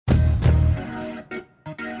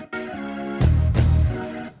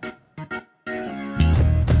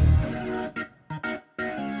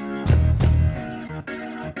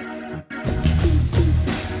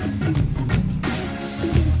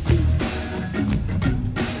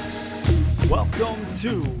Welcome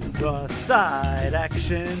to the Side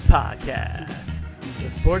Action Podcast, the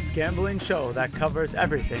sports gambling show that covers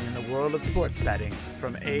everything in the world of sports betting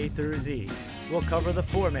from A through Z. We'll cover the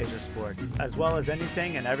four major sports, as well as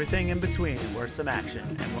anything and everything in between worth some action,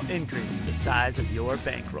 and will increase the size of your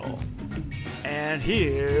bankroll. And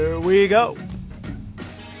here we go.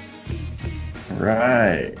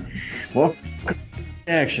 Right. Welcome to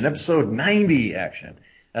Action, episode 90 Action.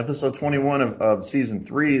 Episode 21 of season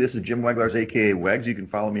 3. This is Jim Weglars, a.k.a. Wegs. You can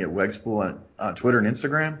follow me at Wegspool on Twitter and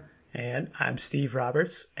Instagram. And I'm Steve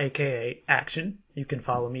Roberts, a.k.a. Action. You can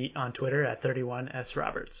follow me on Twitter at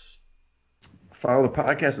 31sroberts. Follow the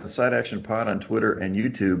podcast at the Side Action Pod on Twitter and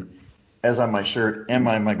YouTube. As on my shirt and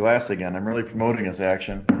my glass again, I'm really promoting this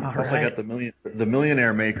action. Plus, I got the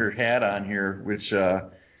Millionaire Maker hat on here, which, this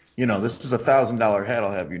is $1,000 hat,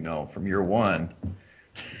 I'll have you know, from year one.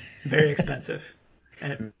 Very expensive.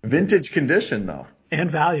 And vintage condition, though. And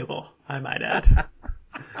valuable, I might add.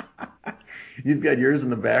 You've got yours in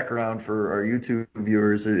the background for our YouTube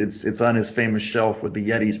viewers. It's on his famous shelf with the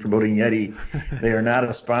Yetis, promoting Yeti. They are not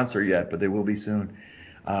a sponsor yet, but they will be soon.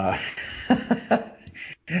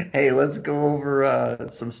 Hey, let's go over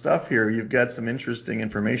some stuff here. You've got some interesting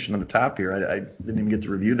information on the top here. I didn't even get to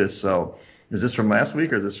review this. So is this from last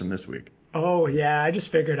week or is this from this week? Oh, yeah. I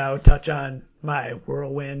just figured I would touch on my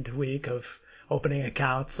whirlwind week of opening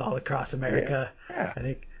accounts all across America. Yeah. I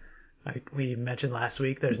think we mentioned last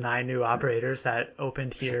week there's 9 new operators that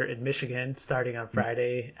opened here in Michigan starting on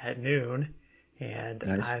Friday at noon. And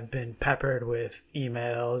Nice. I've been peppered with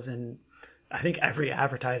emails, and I think every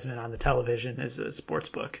advertisement on the television is a sports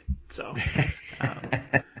book. So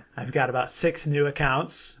I've got about 6 new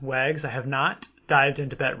accounts, Wags. I have not dived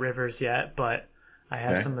into Bet Rivers yet, but I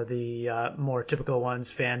have some of the more typical ones,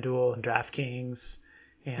 FanDuel and DraftKings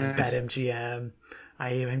and BetMGM.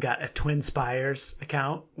 I even got a Twin Spires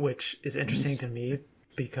account, which is interesting to me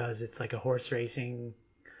because it's like a horse racing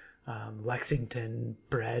Lexington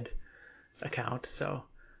bred account. So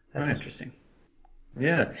that's interesting.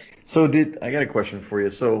 Yeah. So I got a question for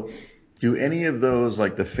you. So do any of those,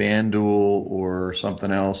 like the FanDuel or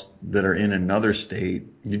something else that are in another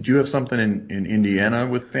state, did you have something in Indiana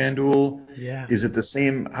with FanDuel? Yeah. Is it the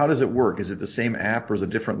same? How does it work? Is it the same app or is it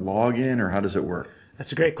a different login or how does it work?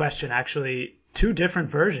 That's a great question. Actually, 2 different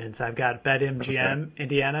versions. I've got BetMGM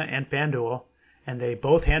Indiana and FanDuel, and they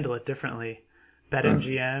both handle it differently.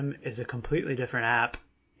 BetMGM is a completely different app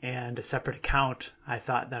and a separate account. I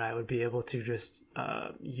thought that I would be able to just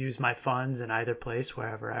use my funds in either place,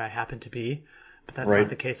 wherever I happen to be. But that's not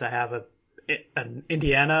the case. I have an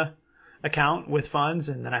Indiana account with funds,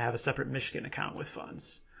 and then I have a separate Michigan account with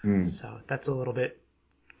funds. So that's a little bit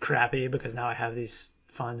crappy because now I have these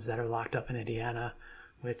funds that are locked up in Indiana,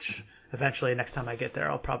 which eventually next time I get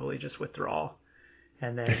there, I'll probably just withdraw.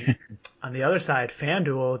 And then on the other side,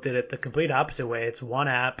 FanDuel did it the complete opposite way. It's one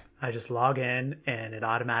app. I just log in and it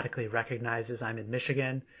automatically recognizes I'm in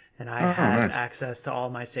Michigan, and I had access to all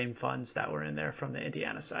my same funds that were in there from the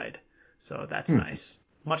Indiana side. So that's nice.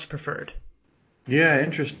 Much preferred. Yeah,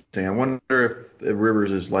 interesting. I wonder if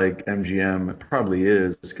Rivers is like MGM. It probably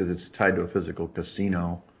is because it's tied to a physical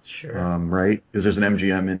casino. Sure. Right? Because there's an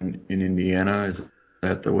MGM in Indiana. Is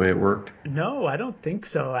that the way it worked? No, I don't think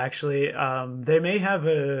so, actually. They may have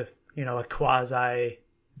a quasi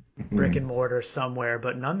brick and mortar somewhere,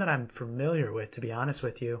 but none that I'm familiar with, to be honest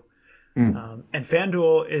with you. And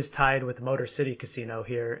FanDuel is tied with Motor City Casino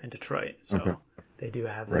here in Detroit, so they do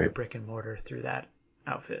have their brick and mortar through that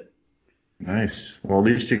outfit. Nice. Well, at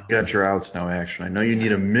least you got your outs now, Action. I know you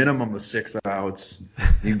need a minimum of 6 outs.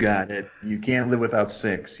 You got it. You can't live without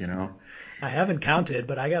 6, I haven't counted,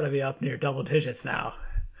 but I got to be up near double digits now.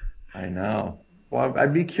 I know. Well,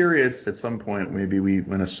 I'd be curious at some point, maybe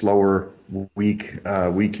in a slower week,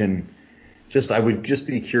 we can I would just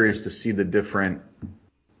be curious to see the different,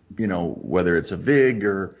 whether it's a VIG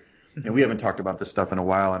or, we haven't talked about this stuff in a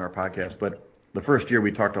while on our podcast, but the first year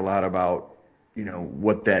we talked a lot about,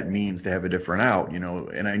 what that means to have a different out,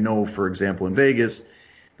 and I know, for example, in Vegas,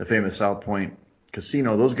 the famous South Point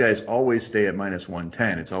Casino, those guys always stay at minus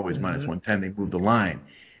 110. It's always minus 110. They move the line.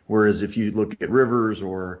 Whereas if you look at Rivers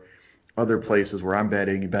or other places where I'm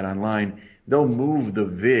betting, you bet online, they'll move the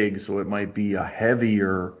VIG, so it might be a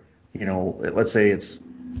heavier, let's say it's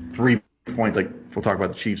 3 points, like we'll talk about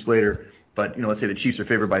the Chiefs later, but, let's say the Chiefs are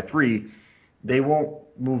favored by 3. They won't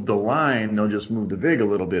move the line. They'll just move the VIG a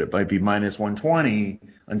little bit. It might be minus 120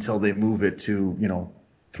 until they move it to,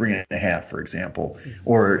 3.5, for example.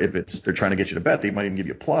 Or if they're trying to get you to bet, they might even give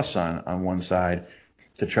you a plus on one side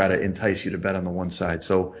to try to entice you to bet on the one side.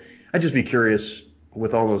 So I'd just be curious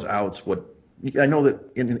with all those outs. I know that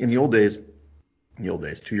in the old days, the old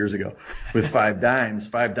days, 2 years ago, with 5 dimes.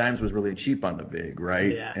 5 dimes was really cheap on the vig,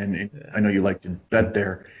 right? Yeah. And I know you like to bet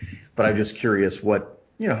there, but I'm just curious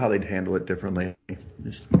how they'd handle it differently.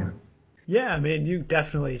 Yeah, I mean, you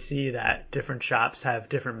definitely see that different shops have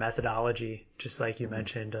different methodology, just like you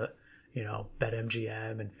mentioned.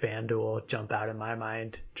 BetMGM and FanDuel jump out in my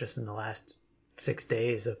mind just in the last 6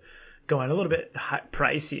 days of going a little bit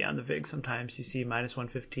pricey on the VIG. Sometimes you see minus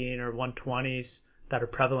 115 or 120s that are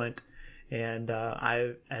prevalent. And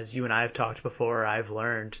as you and I have talked before, I've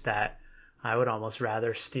learned that I would almost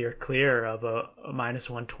rather steer clear of a minus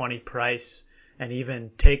 120 price and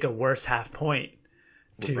even take a worse half point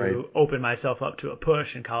to open myself up to a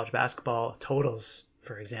push in college basketball totals,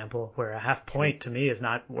 for example, where a half point to me is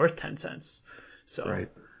not worth 10 cents. So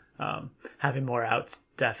having more outs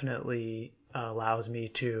definitely allows me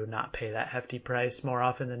to not pay that hefty price more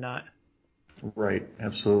often than not. Right,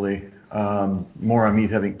 absolutely. More on me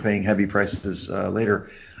paying heavy prices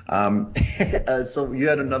later. So you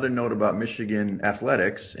had another note about Michigan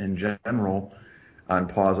athletics in general on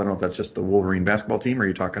pause. I don't know if that's just the Wolverine basketball team, or are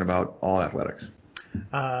you talking about all athletics?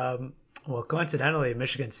 Well, coincidentally,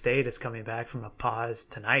 Michigan State is coming back from a pause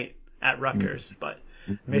tonight at Rutgers, but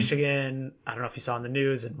Michigan, I don't know if you saw in the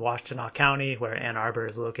news, in Washtenaw County, where Ann Arbor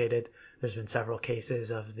is located, there's been several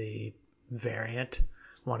cases of the variant,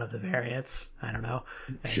 one of the variants, I don't know.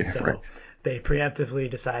 And they preemptively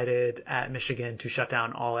decided at Michigan to shut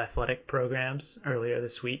down all athletic programs earlier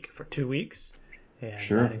this week for 2 weeks, and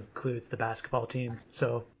that includes the basketball team.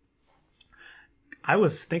 So I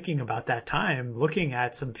was thinking about that time, looking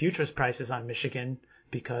at some futures prices on Michigan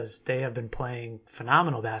because they have been playing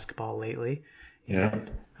phenomenal basketball lately.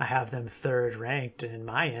 And I have them third ranked in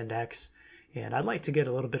my index, and I'd like to get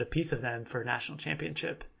a little bit of piece of them for a national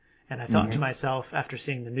championship. And I thought to myself after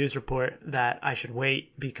seeing the news report that I should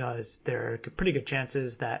wait because there are pretty good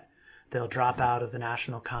chances that they'll drop out of the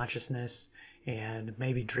national consciousness and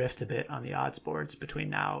maybe drift a bit on the odds boards between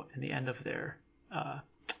now and the end of their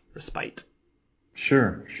respite.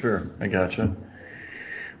 Sure. I gotcha.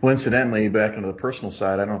 Well, incidentally, back into the personal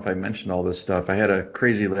side, I don't know if I mentioned all this stuff. I had a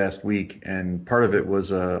crazy last week, and part of it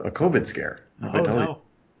was a COVID scare. No.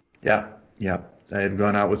 Yeah. I had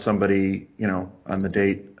gone out with somebody, on the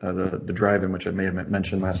date, the drive-in, which I may have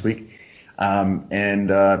mentioned last week. And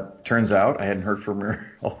turns out I hadn't heard from her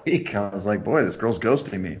all week. I was like, boy, this girl's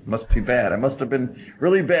ghosting me. Must be bad. I must have been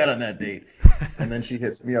really bad on that date. And then she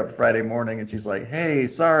hits me up Friday morning and she's like, hey,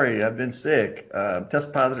 sorry, I've been sick.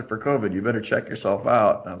 Test positive for COVID. You better check yourself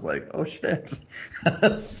out. And I was like, oh, shit.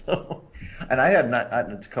 And I had not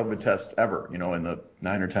gotten a COVID test ever, in the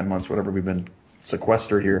 9 or 10 months, whatever we've been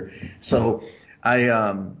sequestered here. So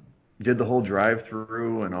I did the whole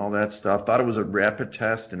drive-through and all that stuff. Thought it was a rapid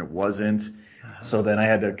test, and it wasn't. So then I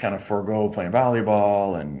had to kind of forego playing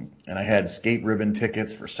volleyball, and I had skate ribbon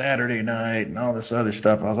tickets for Saturday night and all this other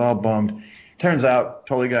stuff. I was all bummed. Turns out,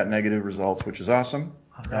 totally got negative results, which is awesome.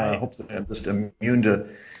 Right. Hopefully I'm just immune to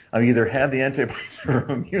 – I either have the antibodies or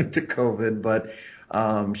I'm immune to COVID, but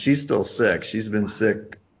she's still sick. She's been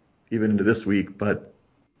sick even into this week, but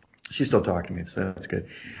she's still talking to me, so that's good.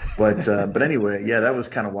 But anyway, yeah, that was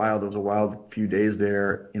kind of wild. It was a wild few days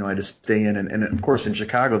there. I had to stay in. And of course, in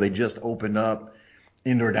Chicago, they just opened up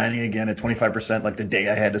indoor dining again at 25%, like the day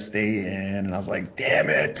I had to stay in. And I was like, damn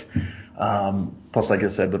it. Plus, like I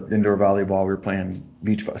said, the indoor volleyball, we were playing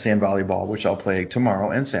beach sand volleyball, which I'll play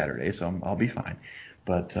tomorrow and Saturday, so I'll be fine.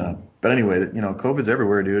 But anyway, COVID's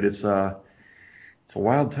everywhere, dude. It's a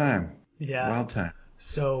wild time. Yeah. Wild time.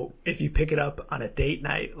 So if you pick it up on a date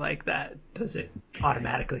night like that, does it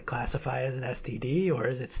automatically classify as an STD, or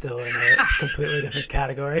is it still in a completely different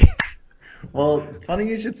category? Well, it's funny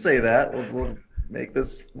you should say that.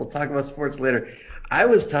 We'll talk about sports later. I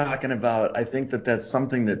was talking about, I think that's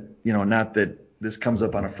something that, not that this comes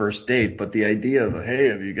up on a first date, but the idea of, hey,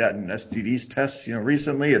 have you gotten STDs tests,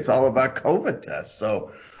 recently? It's all about COVID tests.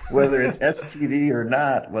 So whether it's STD or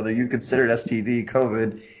not, whether you consider it STD,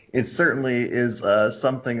 COVID, it certainly is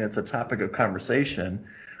something that's a topic of conversation.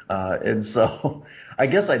 And so I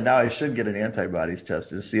guess I should get an antibodies test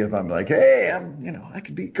to see if I'm like, hey, I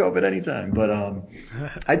could beat COVID anytime. But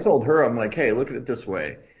I told her, I'm like, hey, look at it this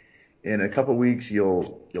way. In a couple weeks,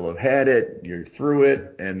 you'll have had it, you're through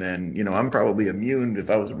it, and then, I'm probably immune if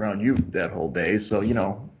I was around you that whole day. So,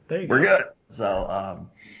 we're good. So,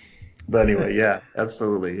 but anyway, yeah,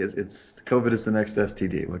 absolutely. It's COVID is the next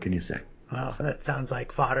STD. What can you say? Well, that sounds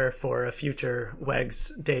like fodder for a future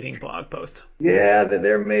WEGS dating blog post. Yeah,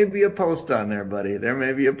 there may be a post on there, buddy. There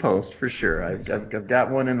may be a post for sure. I've got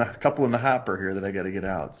one a couple in the hopper here that I got to get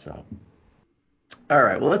out. So, All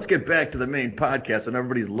right, well, let's get back to the main podcast, and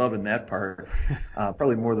everybody's loving that part,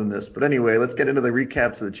 probably more than this. But anyway, let's get into the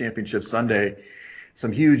recaps of the championship Sunday.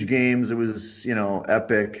 Some huge games. It was,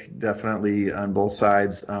 epic, definitely on both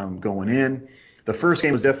sides going in. The first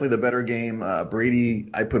game was definitely the better game. I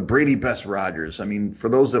put Brady best Rodgers. I mean, for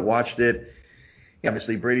those that watched it,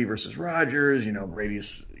 obviously Brady versus Rodgers.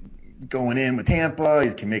 Brady's going in with Tampa.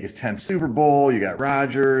 He can make his 10th Super Bowl. You got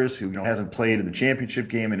Rodgers, who hasn't played in the championship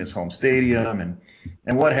game in his home stadium.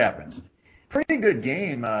 And what happens? Pretty good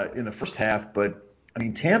game in the first half, but I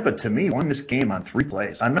mean, Tampa, to me, won this game on 3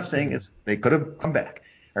 plays. I'm not saying they could have come back.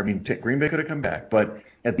 I mean, Green Bay could have come back. But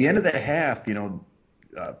at the end of the half, the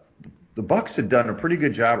Bucs had done a pretty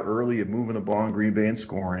good job early of moving the ball in Green Bay and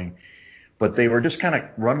scoring. But they were just kind of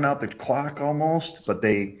running out the clock almost. But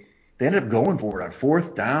they ended up going for it on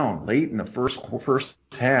 4th down late in the first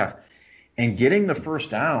half and getting the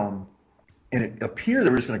first down. And it appeared they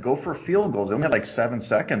were just going to go for field goals. They only had like 7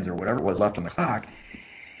 seconds or whatever it was left on the clock.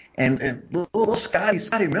 And little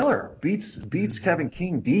Scotty Miller beats Kevin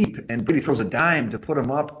King deep, and Brady throws a dime to put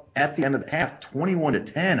him up at the end of the half,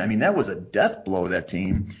 21-10. I mean, that was a death blow to that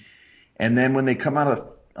team. And then when they come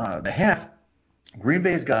out of the half, Green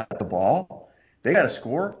Bay's got the ball. They got to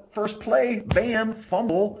score. First play, bam,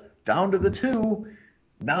 fumble, down to the 2.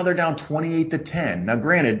 Now they're down 28-10. Now,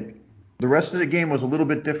 granted, the rest of the game was a little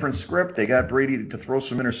bit different script. They got Brady to throw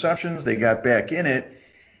some interceptions. They got back in it.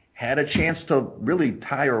 Had a chance to really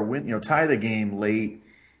tie the game late.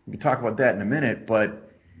 We can talk about that in a minute,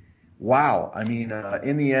 but wow. I mean,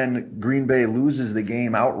 in the end, Green Bay loses the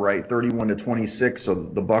game outright, 31-26. So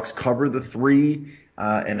the Bucs cover the 3,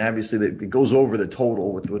 and obviously it goes over the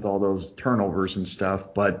total with all those turnovers and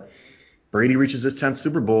stuff. But Brady reaches his 10th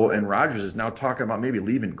Super Bowl, and Rodgers is now talking about maybe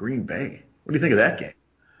leaving Green Bay. What do you think of that game?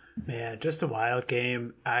 Man, just a wild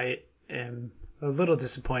game. I am a little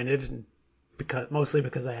disappointed, mostly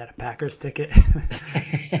because I had a Packers ticket.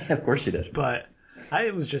 Of course you did. But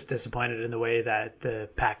I was just disappointed in the way that the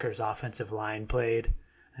Packers offensive line played.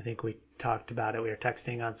 I think we talked about it. We were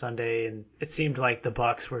texting on Sunday, and it seemed like the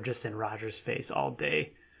Bucs were just in Rodgers' face all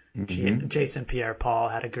day. Mm-hmm. Jason Pierre-Paul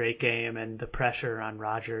had a great game, and the pressure on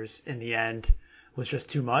Rodgers in the end was just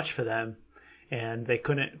too much for them. And they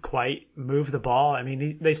couldn't quite move the ball. I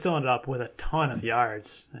mean, they still ended up with a ton of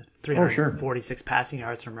yards, 346 passing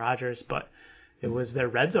yards from Rodgers, but it was their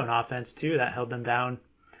red zone offense, too, that held them down.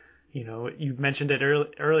 You mentioned it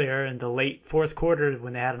earlier in the late fourth quarter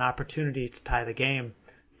when they had an opportunity to tie the game.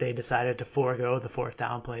 They decided to forego the 4th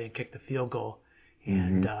down play and kick the field goal,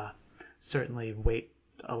 and certainly wait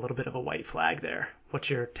a little bit of a white flag there. What's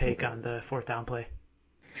your take on the 4th down play?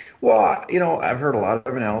 Well, I've heard a lot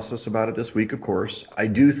of analysis about it this week, of course. I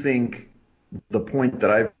do think the point that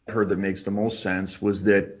I've heard that makes the most sense was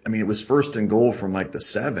that, I mean, it was 1st and goal from like the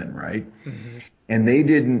 7, right? Mm-hmm. And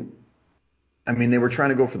they were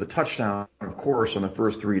trying to go for the touchdown, of course, on the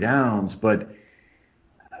first 3 downs. But,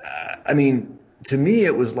 to me,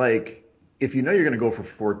 it was like, if you're going to go for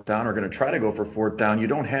 4th down or going to try to go for 4th down, you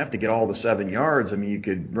don't have to get all the 7 yards. I mean, you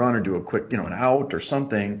could run or do a quick, an out or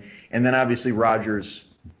something. And then obviously Rodgers,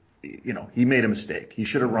 he made a mistake. He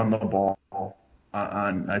should have run the ball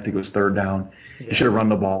on, I think it was 3rd down. Yeah. He should have run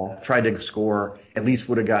the ball, tried to score, at least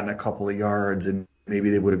would have gotten a couple of yards, and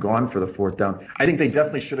maybe they would have gone for the 4th down. I think they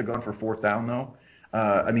definitely should have gone for 4th down, though.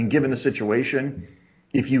 Given the situation,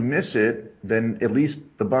 if you miss it, then at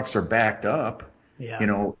least the Bucs are backed up,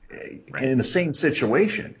 right, in the same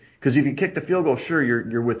situation. Because if you kick the field goal, sure,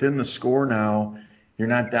 you're within the score now. You're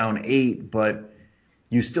not down 8, but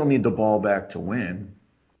you still need the ball back to win.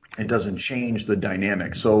 It doesn't change the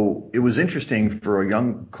dynamic. So it was interesting for a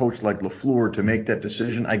young coach like LaFleur to make that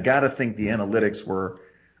decision. I got to think the analytics were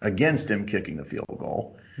against him kicking the field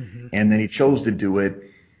goal. Mm-hmm. And then he chose to do it.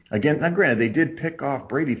 Again, now granted, they did pick off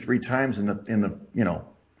Brady 3 times in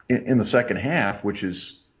the second half, which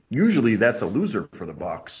is usually that's a loser for the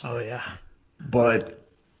Bucs. Oh yeah. But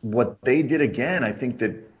what they did again, I think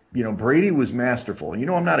that Brady was masterful.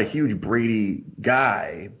 I'm not a huge Brady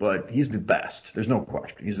guy, but he's the best. There's no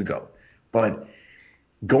question. He's the GOAT. But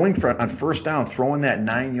going for on 1st down, throwing that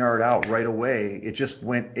 9-yard out right away,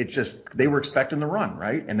 they were expecting the run,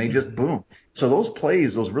 right? And they just boom. So those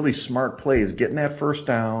plays, those really smart plays, getting that 1st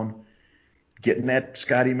down, getting that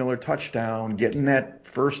Scotty Miller touchdown, getting that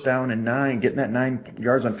 1st down and 9, getting that 9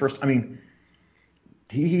 yards on first. I mean,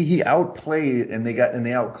 he outplayed and they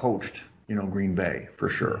outcoached, Green Bay for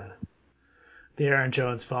sure. Yeah. The Aaron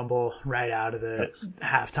Jones fumble right out of the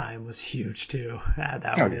halftime was huge too. Add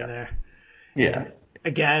that one in there. Yeah. And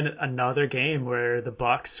again, another game where the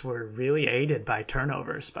Bucs were really aided by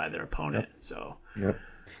turnovers by their opponent. Yep. So. Yep.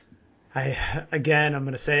 I'm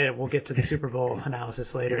going to say it. We'll get to the Super Bowl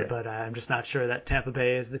analysis later, Yeah. but I'm just not sure that Tampa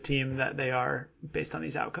Bay is the team that they are based on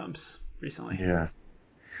these outcomes recently. Yeah.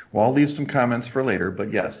 Well, I'll leave some comments for later,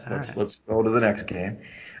 but yes, let's go to the next game.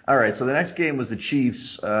 All right, so the next game was the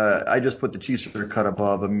Chiefs. I just put the Chiefs are cut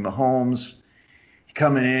above. I mean, Mahomes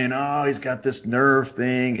coming in. Oh, he's got this nerve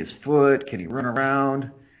thing, his foot. Can he run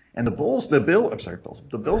around? And the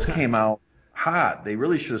Bills came out hot. They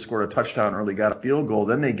really should have scored a touchdown early, got a field goal.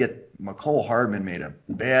 Then they get McCole Hardman made a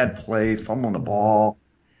bad play, fumbling the ball.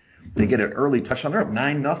 They get an early touchdown. They're up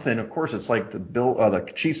 9-0. Of course, it's like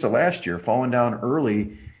the Chiefs of last year, falling down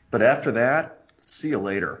early. But after that, see you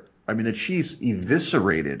later. I mean, the Chiefs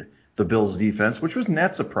eviscerated the Bills' defense, which was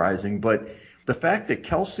not surprising. But the fact that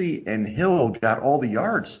Kelsey and Hill got all the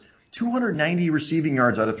yards, 290 receiving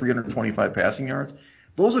yards out of 325 passing yards,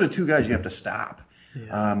 those are the two guys you have to stop.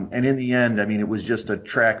 Yeah. And in the end, I mean, it was just a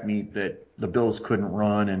track meet that the Bills couldn't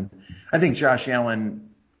run. And I think Josh Allen,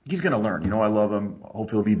 he's going to learn. You know, I love him. Hopefully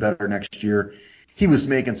he'll be better next year. He was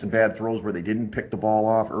making some bad throws where they didn't pick the ball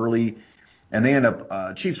off early. And they end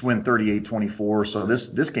up Chiefs win 38-24. So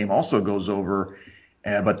this game also goes over.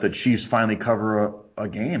 But the Chiefs finally cover a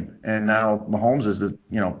game. And now Mahomes is the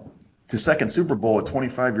second Super Bowl at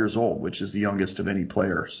 25 years old, which is the youngest of any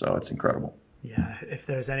player. So it's incredible. Yeah, if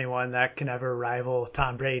there's anyone that can ever rival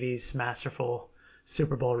Tom Brady's masterful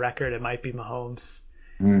Super Bowl record, it might be Mahomes.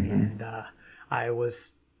 Mm-hmm. And I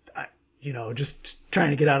was, just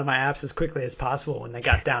trying to get out of my apps as quickly as possible when they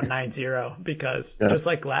got down 9-0 because just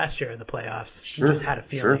like last year in the playoffs, you just had a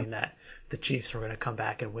feeling that the Chiefs were going to come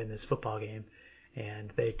back and win this football game.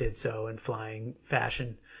 And they did so in flying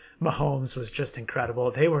fashion. Mahomes was just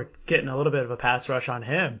incredible. They were getting a little bit of a pass rush on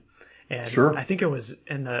him. And I think it was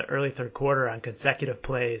in the early third quarter on consecutive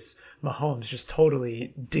plays, Mahomes just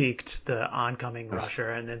totally deked the oncoming rusher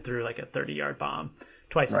and then threw like a 30-yard bomb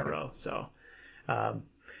twice in a row. So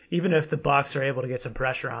even if the Bucs are able to get some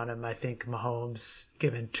pressure on him, I think Mahomes,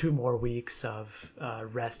 given 2 more weeks of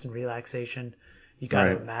rest and relaxation, you got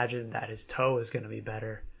to imagine that his toe is going to be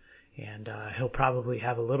better. And he'll probably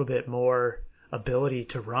have a little bit more ability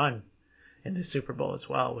to run in the Super Bowl as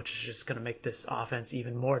well, which is just going to make this offense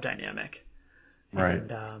even more dynamic. Right.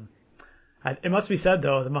 And it must be said,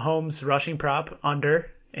 though, the Mahomes rushing prop under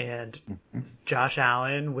and Josh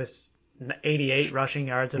Allen with 88 rushing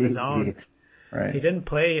yards of his own. Right. He didn't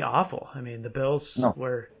play awful. I mean, the Bills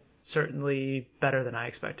were certainly better than I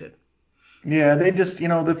expected. Yeah, they just,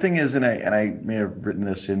 the thing is, and I may have written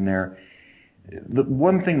this in there, the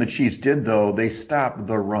one thing the Chiefs did, though, they stopped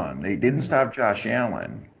the run. They didn't stop Josh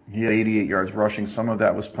Allen. He had 88 yards rushing. Some of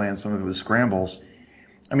that was planned. Some of it was scrambles.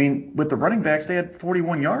 I mean, with the running backs, they had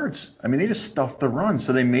 41 yards. I mean, they just stuffed the run.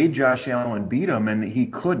 So they made Josh Allen beat him, and he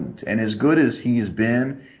couldn't. And as good as he's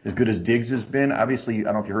been, as good as Diggs has been, obviously, I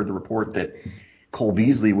don't know if you heard the report that Cole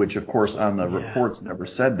Beasley, which, of course, on the reports never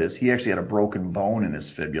said this, he actually had a broken bone in his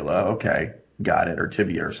fibula. Okay, got it, or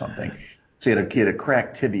tibia or something. So he had a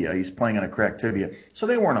cracked tibia. He's playing on a cracked tibia. So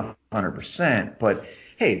they weren't 100%. But,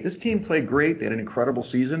 hey, this team played great. They had an incredible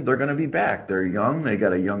season. They're going to be back. They're young. They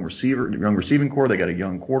got a young receiving core. They got a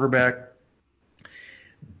young quarterback.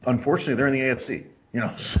 Unfortunately, they're in the AFC.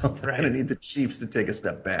 So they're going to need the Chiefs to take a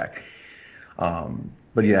step back.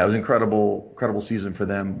 But, yeah, it was incredible season for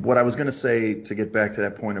them. What I was going to say to get back to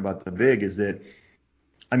that point about the VIG is that,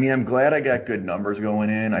 I mean, I'm glad I got good numbers going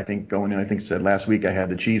in. I think I said last week I had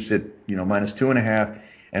the Chiefs at, -2.5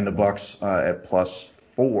 and the Bucs at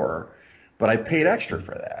 +4. But I paid extra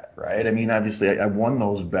for that, right? I mean, obviously I won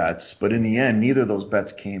those bets, but in the end, neither of those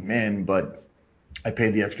bets came in, but I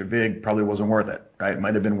paid the extra VIG. Probably wasn't worth it, right? It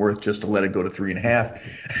might have been worth just to let it go to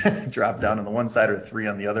 3.5, drop down on the one side or 3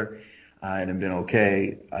 on the other, and have been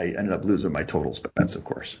okay. I ended up losing my totals bets, of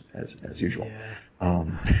course, as usual. Yeah.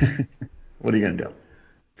 What are you going to do?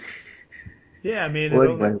 Yeah, I mean,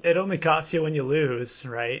 it only costs you when you lose,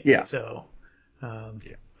 right? Yeah. So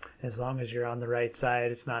as long as you're on the right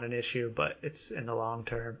side, it's not an issue, but it's in the long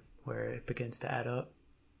term where it begins to add up.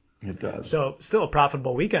 It does. So still a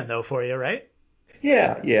profitable weekend, though, for you, right?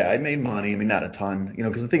 Yeah, I made money. I mean, not a ton,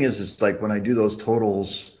 because the thing is like when I do those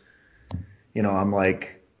totals, I'm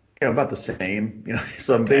like, about the same,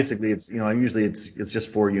 so I'm basically usually it's just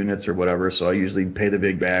 4 units or whatever. So I usually pay the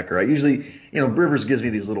VIG back, or I usually, Rivers gives me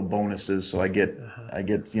these little bonuses. So I get, I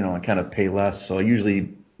kind of pay less. So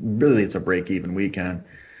usually really it's a break even weekend.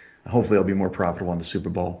 Hopefully I'll be more profitable in the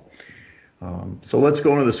Super Bowl. So let's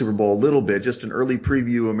go into the Super Bowl a little bit, just an early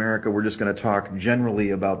preview, America. We're just going to talk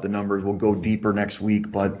generally about the numbers. We'll go deeper next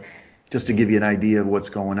week, but just to give you an idea of what's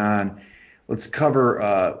going on, let's cover,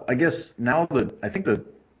 I guess now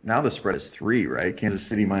the spread is 3, right? Kansas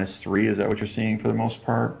City -3. Is that what you're seeing for the most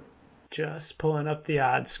part? Just pulling up the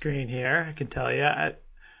odds screen here. I can tell you.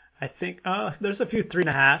 I think there's a few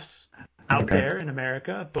 3.5s out there in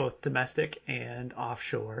America, both domestic and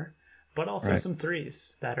offshore, but also some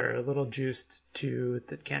 3s that are a little juiced to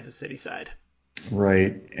the Kansas City side.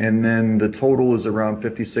 Right. And then the total is around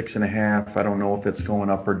 56.5. I don't know if it's going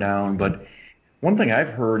up or down, but one thing I've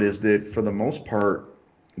heard is that for the most part,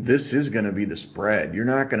 this is going to be the spread. You're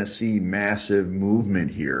not going to see massive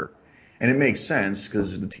movement here. And it makes sense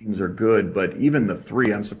because the teams are good, but even the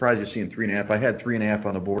 3, I'm surprised you're seeing 3.5. I had 3.5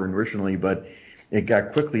 on the board originally, but it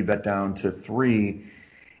got quickly bet down to 3.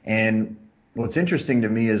 And what's interesting to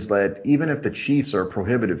me is that even if the Chiefs are a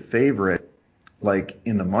prohibitive favorite, like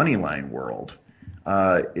in the money line world,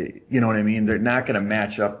 you know what I mean? They're not going to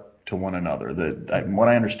match up to one another. What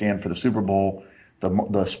I understand for the Super Bowl,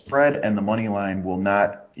 the spread and the money line will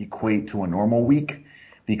not equate to a normal week,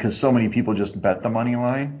 because so many people just bet the money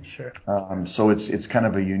line. Sure. So it's kind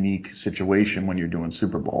of a unique situation when you're doing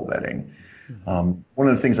Super Bowl betting. One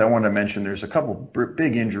of the things I wanted to mention, there's a couple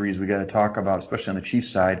big injuries we got to talk about, especially on the Chiefs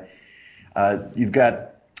side. You've got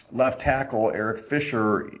left tackle Eric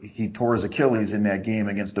Fisher. He tore his Achilles in that game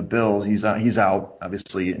against the Bills. He's out,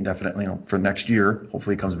 obviously, indefinitely, for next year.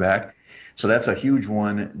 Hopefully he comes back. So that's a huge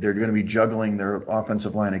one. They're going to be juggling their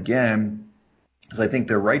offensive line again, because I think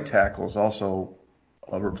their right tackle is also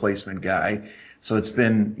a replacement guy. So it's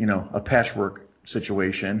been, a patchwork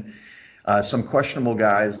situation. Some questionable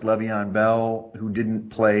guys, Le'Veon Bell, who didn't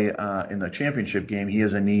play in the championship game. He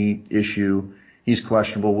has a knee issue. He's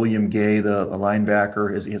questionable. William Gay, the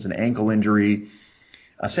linebacker, he has an ankle injury.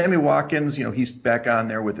 Sammy Watkins, he's back on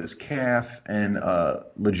there with his calf. And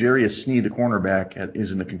L'Jarius Sneed, the cornerback,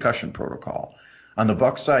 is in the concussion protocol. On the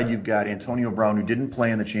Bucs side, you've got Antonio Brown, who didn't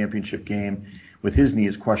play in the championship game with his knee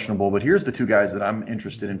is questionable. But here's the 2 guys that I'm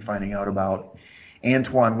interested in finding out about.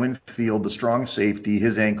 Antoine Winfield, the strong safety,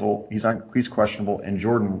 his ankle, he's questionable. And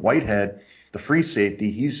Jordan Whitehead, the free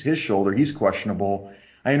safety, his shoulder, he's questionable.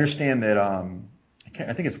 I understand that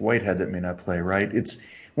I think it's Whitehead that may not play, right? It's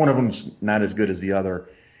one of them's not as good as the other.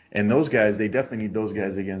 And those guys, they definitely need those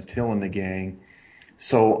guys against Hill and the gang.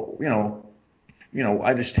 So,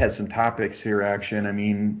 I just had some topics here, action. I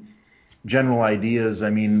mean, general ideas.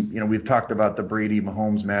 I mean, we've talked about the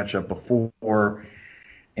Brady-Mahomes matchup before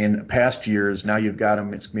in past years. Now you've got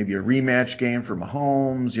him. It's maybe a rematch game for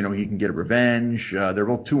Mahomes. He can get revenge. They're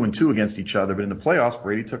both 2-2 against each other. But in the playoffs,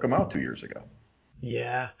 Brady took him out 2 years ago.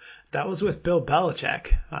 Yeah, that was with Bill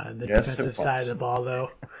Belichick on the defensive side of the ball, though.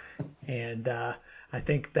 And I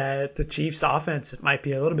think that the Chiefs' offense might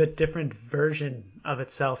be a little bit different version of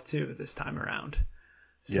itself, too, this time around.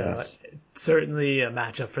 So certainly a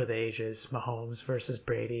matchup for the ages, Mahomes versus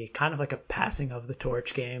Brady, kind of like a passing of the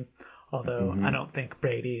torch game, although I don't think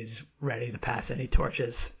Brady is ready to pass any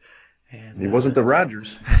torches. And he wasn't the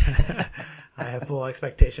Rodgers. I have full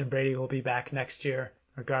expectation Brady will be back next year,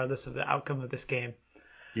 regardless of the outcome of this game.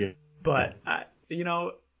 Yeah. But,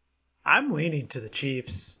 I'm leaning to the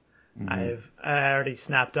Chiefs. I already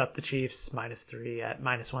snapped up the Chiefs -3 at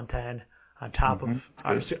 -110 on top of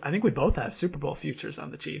our, I think we both have Super Bowl futures on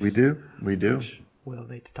the Chiefs. We do. Which we'll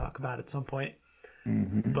need to talk about at some point.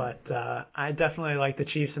 But I definitely like the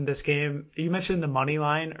Chiefs in this game. You mentioned the money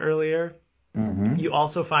line earlier. You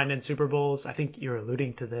also find in Super Bowls, I think you're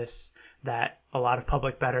alluding to this, that a lot of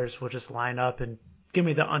public bettors will just line up and give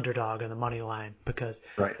me the underdog on the money line because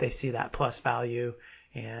they see that plus value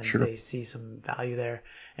and they see some value there.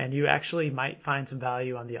 And you actually might find some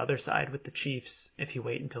value on the other side with the Chiefs if you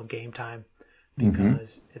wait until game time,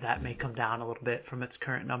 because that may come down a little bit from its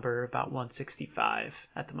current number, about 165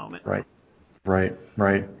 at the moment. Right.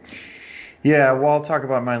 Yeah, well, I'll talk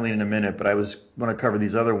about my lean in a minute, but I want to cover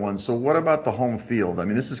these other ones. So what about the home field? I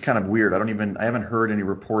mean, this is kind of weird. I haven't heard any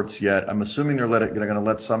reports yet. I'm assuming they're going to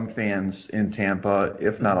let some fans in Tampa,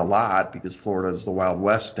 if not a lot, because Florida is the Wild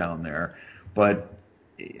West down there. But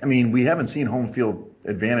I mean, we haven't seen home field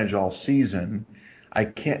advantage all season.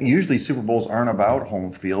 Usually Super Bowls aren't about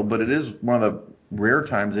home field, but it is one of the rare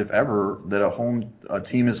times, if ever, that a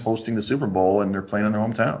team is hosting the Super Bowl and they're playing in their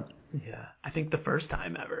hometown. Yeah, I think the first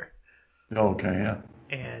time ever. Okay, yeah.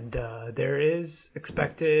 And there is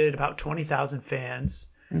expected about 20,000 fans.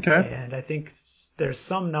 Okay. And I think there's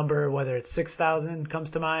some number, whether it's 6,000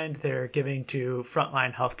 comes to mind, they're giving to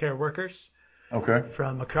frontline healthcare workers. Okay.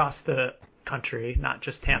 From across the country, not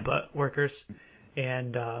just Tampa workers.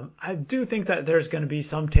 And I do think that there's going to be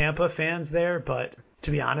some Tampa fans there, but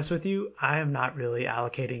to be honest with you, I am not really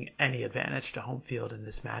allocating any advantage to home field in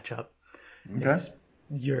this matchup. Okay. It's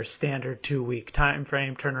your standard 2-week time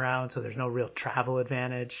frame turnaround, so there's no real travel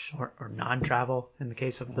advantage or non-travel in the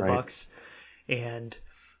case of the Bucs. And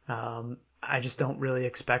I just don't really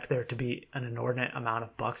expect there to be an inordinate amount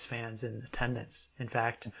of Bucks fans in attendance. In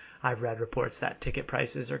fact, I've read reports that ticket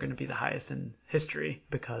prices are going to be the highest in history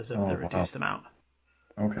because of the reduced amount.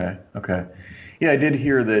 Okay. Yeah, I did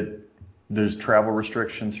hear that there's travel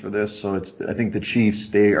restrictions for this, so I think the Chiefs,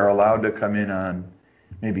 they are allowed to come in on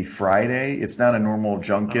maybe Friday. It's not a normal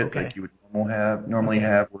junket like you would normally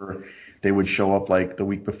have where they would show up like the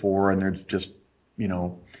week before and there's just,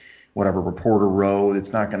 whatever reporter row.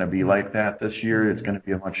 It's not going to be like that this year. It's going to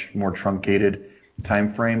be a much more truncated time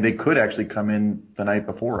frame. They could actually come in the night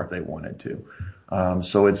before if they wanted to.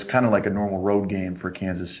 So it's kind of like a normal road game for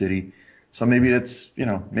Kansas City. So maybe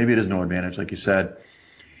maybe it is no advantage, like you said.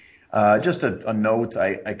 Just a note,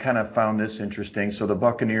 I kind of found this interesting. So the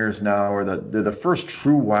Buccaneers now are the first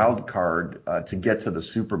true wild card to get to the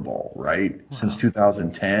Super Bowl, right? Wow. Since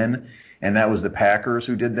 2010. And that was the Packers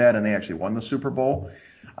who did that, and they actually won the Super Bowl.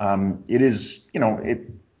 It is,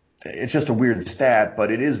 it's just a weird stat,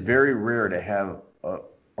 but it is very rare to have a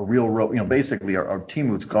real road, basically a team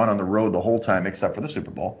who's gone on the road the whole time except for the Super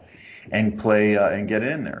Bowl and play and get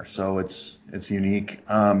in there. So it's unique.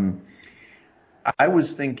 I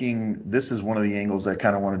was thinking this is one of the angles I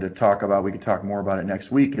kind of wanted to talk about. We could talk more about it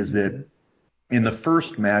next week. Is that in the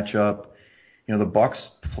first matchup, the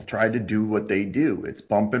Bucks tried to do what they do. It's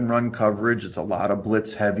bump and run coverage. It's a lot of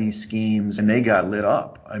blitz heavy schemes, and they got lit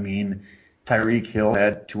up. I mean, Tyreek Hill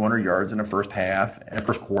had 200 yards in the first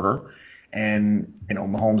quarter, and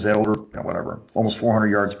Mahomes had over almost 400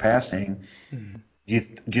 yards passing. Mm-hmm. Do you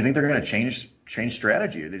think they're going to change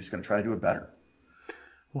strategy, or are they just going to try to do it better?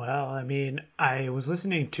 Well, I mean, I was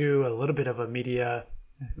listening to a little bit of a media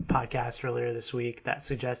podcast earlier this week that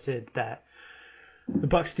suggested that the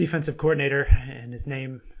Bucs defensive coordinator, and his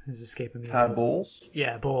name is escaping me. Todd Bowles?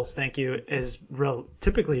 Yeah, Bowles, thank you, is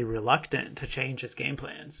typically reluctant to change his game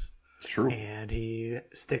plans. It's true. And he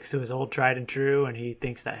sticks to his old tried and true, and he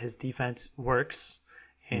thinks that his defense works,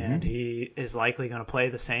 and he is likely going to play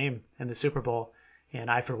the same in the Super Bowl. And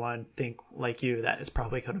I, for one, think, like you, that is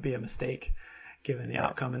probably going to be a mistake given the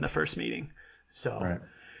outcome in the first meeting. So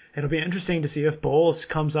it'll be interesting to see if Bowles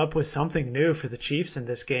comes up with something new for the Chiefs in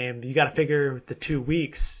this game. You got to figure the 2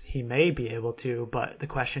 weeks he may be able to, but the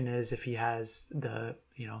question is if he has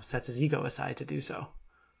sets his ego aside to do so.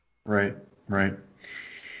 Right.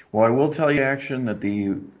 Well, I will tell you, Action, that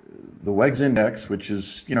the WEGS index, which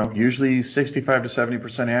is, usually 65 to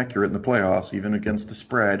 70% accurate in the playoffs, even against the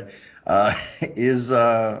spread, is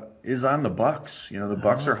on the Bucs. The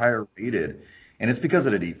Bucs are higher rated. And it's because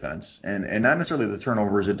of the defense and not necessarily the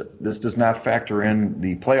turnovers. This does not factor in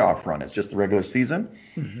the playoff run. It's just the regular season.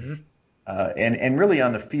 Mm-hmm. And really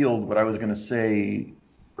on the field, what I was going to say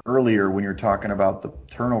earlier when you're talking about the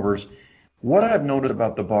turnovers, what I've noted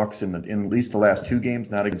about the Bucs in at least the last 2 games,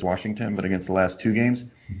 not against Washington, but against the last 2 games,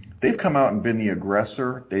 they've come out and been the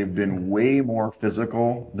aggressor. They've been way more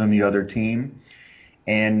physical than the other team.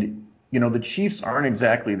 And the Chiefs aren't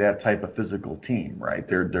exactly that type of physical team, right?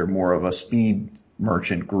 They're more of a speed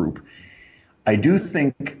merchant group. I do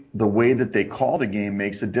think the way that they call the game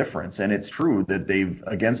makes a difference, and it's true that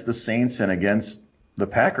against the Saints and against the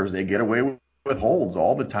Packers, they get away with holds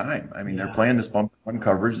all the time. I mean, they're playing this bump and run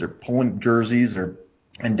coverage, they're pulling jerseys,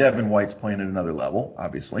 and Devin White's playing at another level,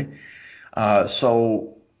 obviously.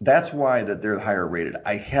 So that's why that they're higher rated.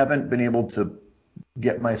 I haven't been able to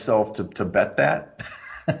get myself to bet that.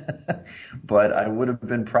 But I would have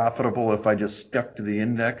been profitable if I just stuck to the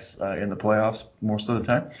index in the playoffs most of the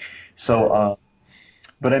time. So,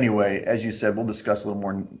 but anyway, as you said, we'll discuss a little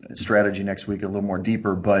more strategy next week, a little more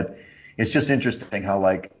deeper. But it's just interesting how,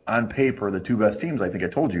 like, on paper, the 2 best teams, I think I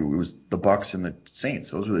told you, it was the Bucs and the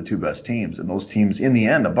Saints. Those were the 2 best teams. And those teams, in the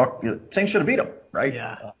end, the Saints should have beat them, right?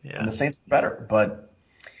 Yeah. And the Saints were better. But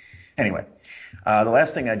anyway, the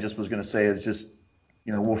last thing I just was going to say is just,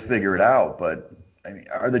 we'll figure it out. But I mean,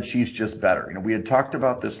 are the Chiefs just better? We had talked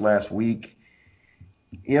about this last week.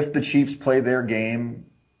 If the Chiefs play their game,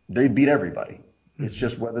 they beat everybody. Mm-hmm. It's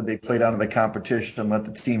just whether they play down to the competition, let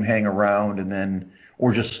the team hang around,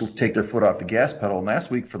 or just take their foot off the gas pedal. And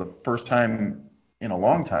last week, for the first time in a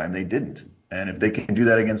long time, they didn't. And if they can do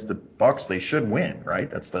that against the Bucs, they should win, right?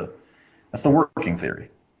 That's the working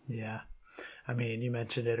theory. Yeah. I mean, you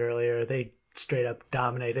mentioned it earlier. They straight up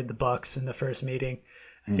dominated the Bucs in the first meeting.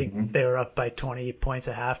 I think they were up by 20 points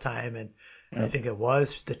at halftime, and I think it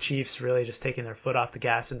was the Chiefs really just taking their foot off the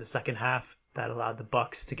gas in the second half that allowed the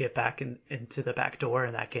Bucs to get back into the back door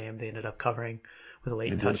in that game. They ended up covering with a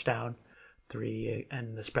late touchdown, 3,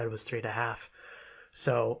 and the spread was 3.5.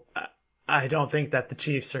 So I don't think that the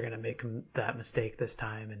Chiefs are going to make that mistake this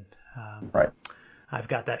time, and right. I've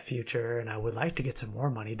got that future, and I would like to get some more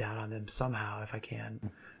money down on them somehow if I can.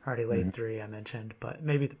 Already laid 3, I mentioned, but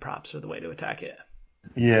maybe the props are the way to attack it.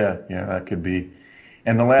 Yeah, that could be.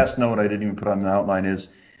 And the last note I didn't even put on the outline is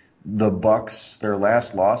the Bucks, their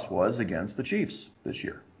last loss was against the Chiefs this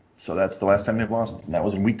year. So that's the last time they've lost, and that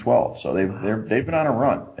was in Week 12. So they've been on a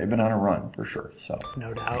run. They've been on a run for sure. So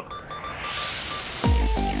no doubt.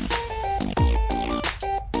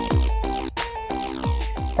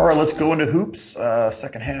 All right, let's go into hoops,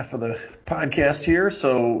 second half of the podcast here.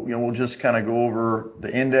 So, we'll just kind of go over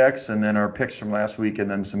the index and then our picks from last week and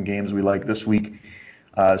then some games we like this week.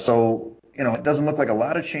 So, it doesn't look like a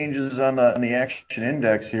lot of changes on the action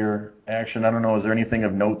index here. Action, I don't know, is there anything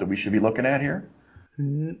of note that we should be looking at here?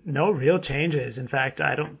 No real changes. In fact,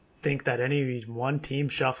 I don't think that any one team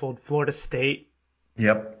shuffled. Florida State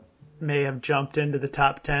may have jumped into the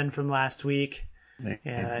top 10 from last week.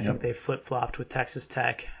 And I think they flip-flopped with Texas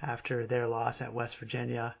Tech after their loss at West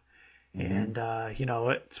Virginia. Mm-hmm.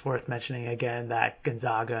 And, it's worth mentioning again that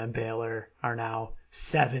Gonzaga and Baylor are now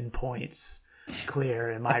 7 points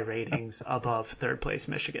clear in my ratings above third-place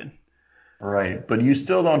Michigan. Right, but you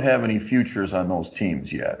still don't have any futures on those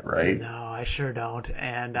teams yet, right? No, I sure don't.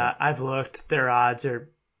 And I've looked. Their odds are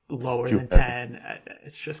lower than 10.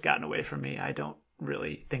 It's just gotten away from me. I don't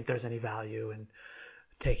really think there's any value in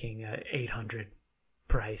taking 800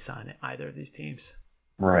 price on either of these teams.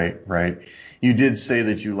 Right. You did say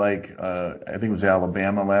that you like, I think it was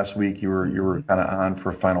Alabama last week. You were kind of on for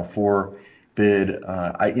a Final Four bid.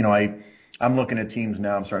 I'm looking at teams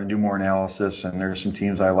now. I'm starting to do more analysis, and there's some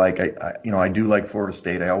teams I like. I do like Florida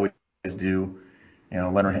State. I always do.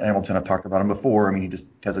 Leonard Hamilton, I've talked about him before. I mean, he just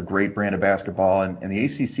has a great brand of basketball, and the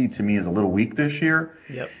ACC to me is a little weak this year.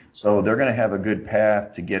 Yep. So they're going to have a good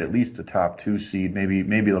path to get at least a top 2 seed. Maybe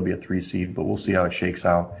they'll be a 3 seed, but we'll see how it shakes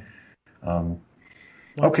out.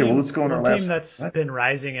 Let's go on our last. One team that's been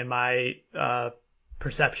rising in my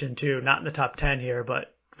perception too, not in the top 10 here,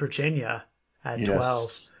 but Virginia at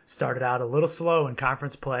 12 started out a little slow in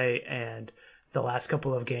conference play, and the last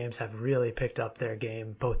couple of games have really picked up their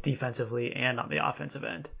game, both defensively and on the offensive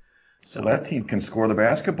end. So that team can score the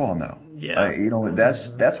basketball now. Yeah. That's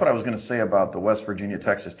what I was going to say about the West Virginia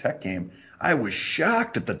Texas Tech game. I was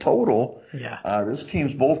shocked at the total. Yeah. This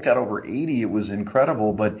team's both got over 80. It was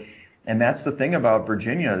incredible, and that's the thing about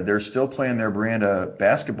Virginia. They're still playing their brand of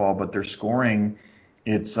basketball, but they're scoring.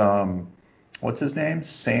 It's what's his name?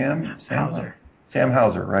 Sam Hauser. Sam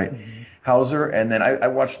Hauser, right? Mm-hmm. Hauser, and then I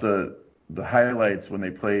watched the highlights when they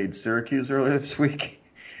played Syracuse earlier this week,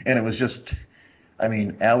 and it was just,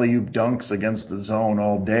 alley-oop dunks against the zone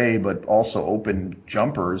all day, but also open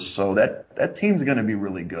jumpers. So that team's going to be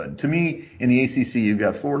really good. To me, in the ACC, you've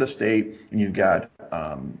got Florida State and you've got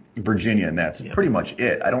Virginia, and that's pretty much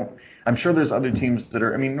it. I'm sure there's other teams that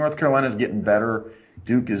are. North Carolina's getting better.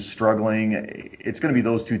 Duke is struggling. It's going to be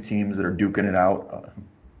those 2 teams that are duking it out.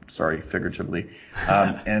 Sorry, figuratively.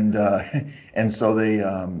 And so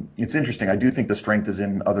it's interesting. I do think the strength is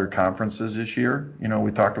in other conferences this year.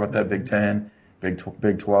 We talked about that Big 10,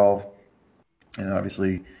 Big 12, and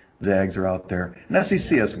obviously Zags are out there. And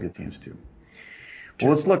SEC has some good teams too. Well,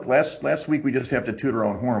 let's look. Last week we just have to toot our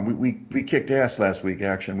own horn. We kicked ass last week.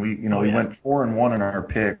 Action. We went 4-1 in our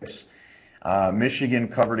picks. Michigan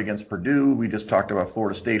covered against Purdue. We just talked about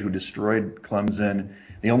Florida State, who destroyed Clemson.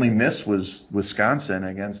 The only miss was Wisconsin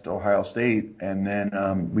against Ohio State. And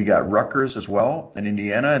then we got Rutgers as well and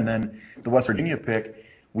Indiana. And then the West Virginia pick,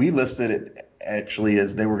 we listed it actually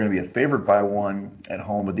as they were going to be a favorite by 1 at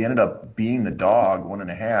home, but they ended up being the dog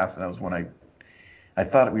 1.5. And that was when I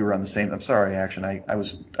thought we were on the same. I'm sorry, Action. I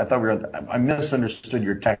thought we were. I misunderstood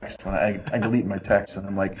your text when I deleted my text, and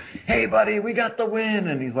I'm like, "Hey, buddy, we got the win."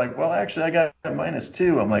 And he's like, "Well, actually, I got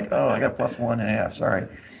 -2." I'm like, "Oh, I got +1.5. Sorry."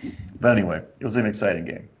 But anyway, it was an exciting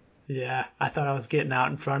game. Yeah, I thought I was getting out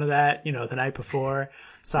in front of that. The night before,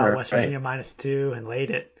 saw West Virginia -2 and laid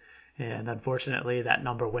it, and unfortunately, that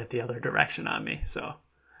number went the other direction on me. So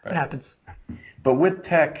it happens. But with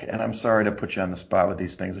Tech, and I'm sorry to put you on the spot with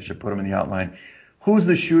these things. I should put them in the outline. Who's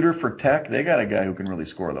the shooter for Tech? They got a guy who can really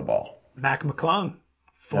score the ball. Mac McClung,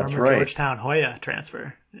 former Georgetown Hoya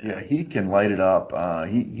transfer. Yeah, he can light it up.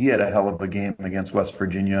 He had a hell of a game against West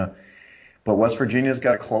Virginia. But West Virginia's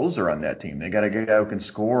got a closer on that team. They got a guy who can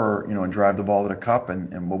score, and drive the ball to the cup.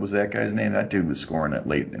 And what was that guy's name? That dude was scoring it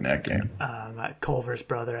late in that game. Culver's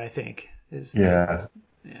brother, I think. Yeah.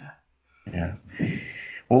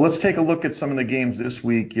 Well, let's take a look at some of the games this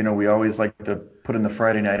week. We always like to put in the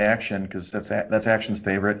Friday night action because that's Action's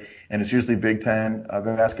favorite, and it's usually Big Ten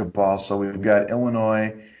basketball. So we've got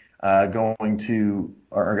Illinois going to,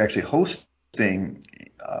 or actually hosting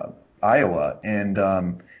Iowa, and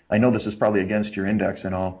I know this is probably against your index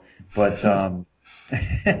and all, but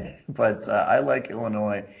but I like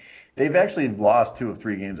Illinois. They've actually lost 2 of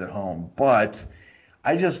 3 games at home, but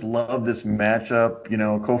I just love this matchup.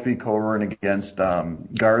 Kofi Cockburn against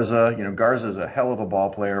Garza. Garza's a hell of a ball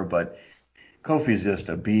player, but Kofi's just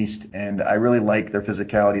a beast, and I really like their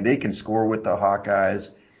physicality. They can score with the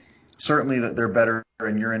Hawkeyes. Certainly that they're better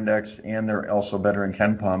in your index, and they're also better in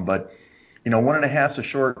KenPom, but 1.5's a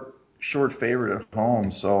short favorite at home,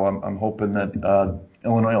 so I'm hoping that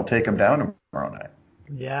Illinois will take them down tomorrow night.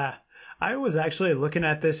 Yeah, I was actually looking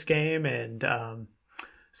at this game and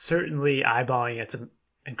certainly eyeballing it's an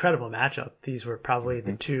incredible matchup. These were probably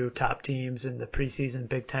the 2 top teams in the preseason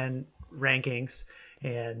Big Ten rankings,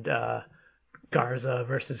 and Garza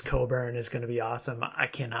versus Cockburn is going to be awesome. I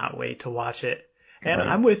cannot wait to watch it. And Right.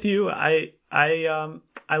 I'm with you. I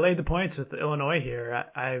laid the points with Illinois here.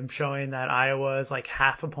 I'm showing that Iowa is like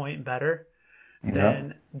half a point better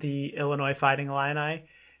than the Illinois Fighting Illini,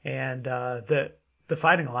 and the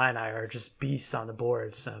Fighting Illini are just beasts on the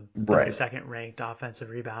boards. Right. 32nd ranked offensive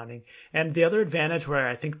rebounding, and the other advantage where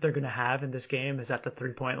I think they're going to have in this game is at the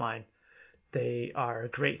 3-point line. They are a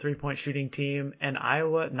great 3-point shooting team, and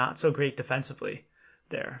Iowa not so great defensively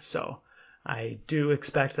there. So I do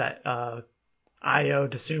expect that Io,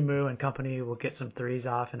 DeSumo, and company will get some threes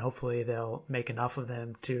off, and hopefully they'll make enough of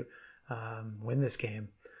them to win this game.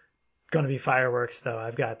 Going to be fireworks, though.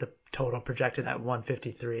 I've got the total projected at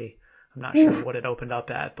 153. I'm not sure what it opened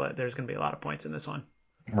up at, but there's going to be a lot of points in this one.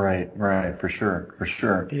 Right, for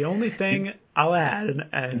sure. The only thing I'll add,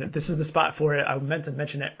 and this is the spot for it, I meant to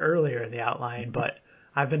mention it earlier in the outline, but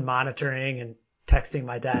I've been monitoring and texting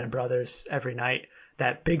my dad and brothers every night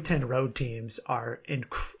that Big Ten road teams are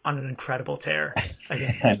on an incredible tear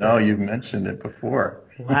against the I spread. know you've mentioned it before.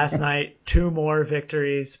 Last night, 2 more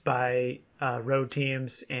victories by road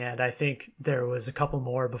teams, and I think there was a couple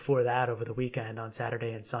more before that over the weekend on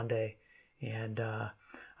Saturday and Sunday. And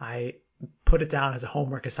I put it down as a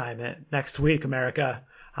homework assignment. Next week, America,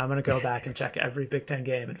 I'm going to go back and check every Big Ten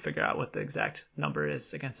game and figure out what the exact number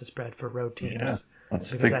is against the spread for road teams. Yeah,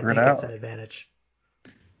 let's because figure I it think it's out. an advantage.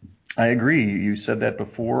 I agree. You said that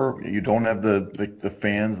before. You don't have the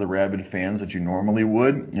fans, the rabid fans that you normally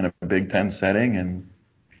would in a Big Ten setting, and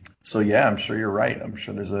so yeah, I'm sure you're right. I'm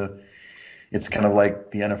sure it's kind of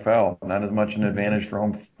like the NFL, not as much an advantage for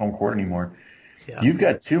home court anymore. Yeah. You've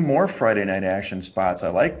got 2 more Friday night action spots. I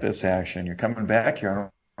like this action. You're coming back here. I don't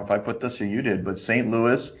know if I put this or you did, but St.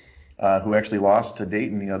 Louis, who actually lost to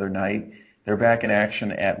Dayton the other night, they're back in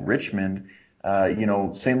action at Richmond.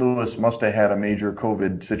 St. Louis must have had a major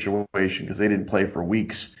COVID situation because they didn't play for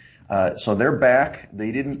weeks. So they're back.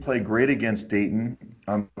 They didn't play great against Dayton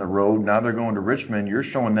on the road. Now they're going to Richmond. You're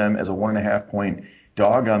showing them as a 1.5 point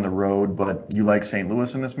dog on the road, but you like St.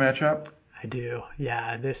 Louis in this matchup? I do.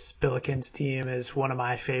 Yeah, this Billikens team is one of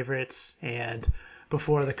my favorites. And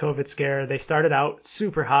before the COVID scare, they started out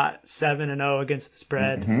super hot, 7-0 against the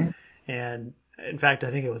spread. Mm-hmm. And in fact, I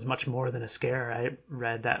think it was much more than a scare. I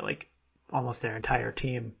read that like almost their entire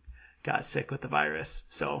team got sick with the virus.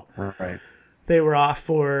 So Right. they were off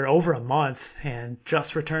for over a month and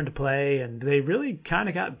just returned to play. And they really kind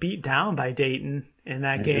of got beat down by Dayton in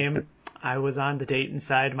that game. I was on the Dayton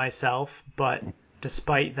side myself, but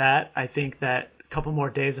despite that, I think that a couple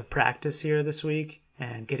more days of practice here this week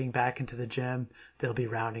and getting back into the gym, they'll be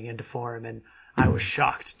rounding into form. And I was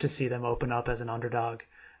shocked to see them open up as an underdog.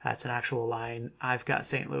 That's an actual line. I've got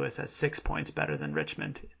St. Louis as 6 points better than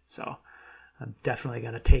Richmond. So I'm definitely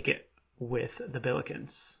going to take it with the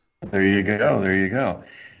Billikens. There you go.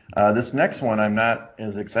 This next one I'm not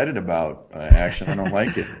as excited about. Actually, I don't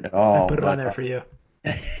like it at all. I put it on there for you.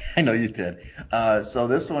 I know you did. So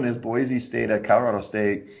this one is Boise State at Colorado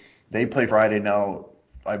State. They play Friday now.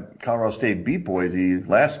 Colorado State beat Boise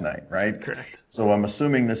last night, right? Correct. So I'm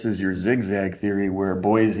assuming this is your zigzag theory where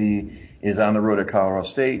Boise is on the road at Colorado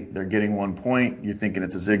State. They're getting 1 point. You're thinking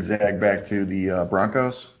it's a zigzag back to the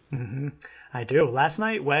Broncos? Mm-hmm. I do. Last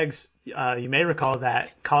night, Wags, you may recall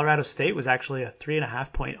that Colorado State was actually a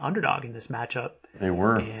 3.5 point underdog in this matchup. They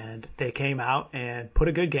were. And they came out and put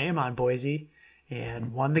a good game on Boise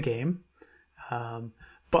and won the game.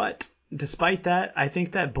 But despite that, I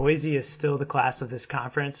think that Boise is still the class of this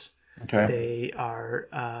conference. Okay. They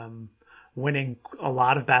are winning a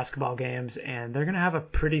lot of basketball games, and they're going to have a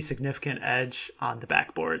pretty significant edge on the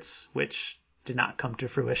backboards, which did not come to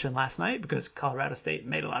fruition last night because Colorado State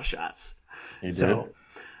made a lot of shots. So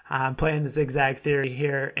I'm playing the zigzag theory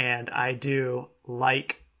here, and I do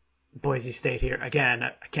like Boise State here. Again,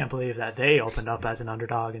 I can't believe that they opened up as an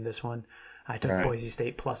underdog in this one. I took Boise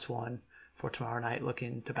State +1 for tomorrow night,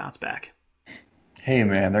 looking to bounce back. Hey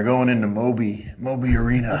man, they're going into Moby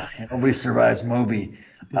Arena. Nobody survives Moby.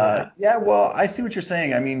 Yeah. Yeah, well, I see what you're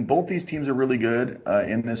saying. I mean, both these teams are really good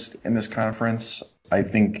in this conference. I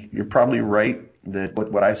think you're probably right that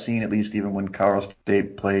what I've seen, at least even when Colorado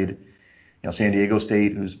State played, San Diego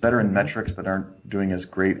State, who's better in Hmm. metrics but aren't doing as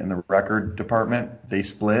great in the record department, they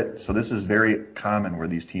split. So this is very common where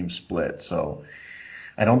these teams split. So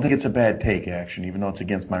I don't think it's a bad take, action, even though it's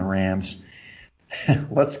against my Rams.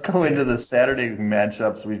 Let's go into the Saturday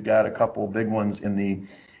matchups. We've got a couple big ones in the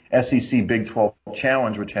SEC Big 12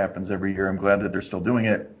 Challenge, which happens every year. I'm glad that they're still doing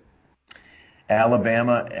it.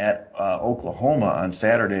 Alabama at Oklahoma on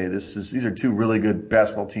Saturday. These are two really good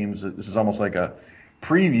basketball teams. This is almost like a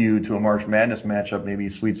preview to a March Madness matchup, maybe a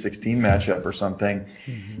Sweet 16 matchup or something.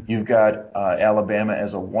 Hmm. You've got Alabama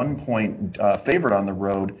as a 1-point favorite on the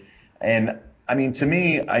road. And I mean, to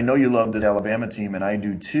me, I know you love this Alabama team, and I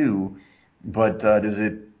do too. But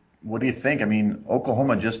what do you think? I mean,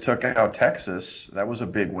 Oklahoma just took out Texas. That was a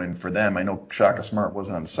big win for them. I know Shaka Yes. Smart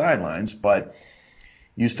wasn't on the sidelines, but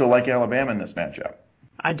you still like Alabama in this matchup.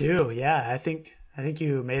 I do. Yeah. I think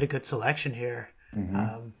you made a good selection here. Hmm.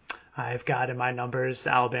 Um, I've got in my numbers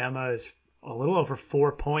Alabama is a little over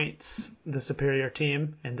 4 points the superior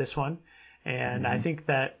team in this one. And I Hmm. think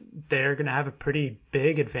that they're going to have a pretty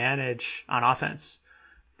big advantage on offense.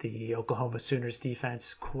 The Oklahoma Sooners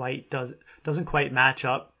defense doesn't quite match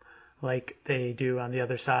up like they do on the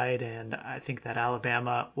other side, and I think that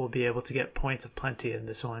Alabama will be able to get points of plenty in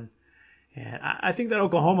this one. And I think that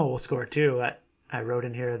Oklahoma will score too. I wrote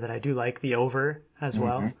in here that I do like the over as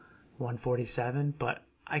well, Hmm. 147, but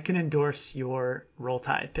I can endorse your Roll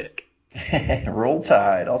Tide pick. Roll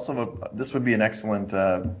Tide. Also, this would be an excellent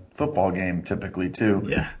football game typically too.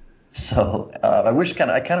 Yeah, So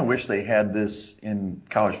I kind of wish they had this in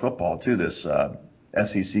college football too. This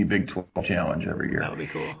SEC Big 12 Challenge every that year. would be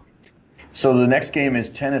cool. So the next game is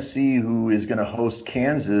Tennessee, who is going to host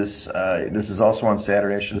Kansas. This is also on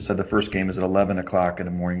Saturday. I should have said the first game is at 11 o'clock in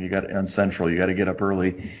the morning. You got on Central. You got to get up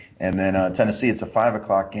early. And then Tennessee, it's a 5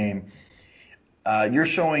 o'clock game. You're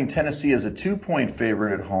showing Tennessee as a 2-point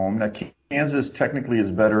favorite at home. Now Kansas technically is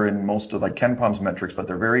better in most of like Ken Palm's metrics, but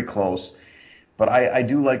they're very close. But I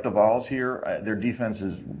do like the Vols here. Their defense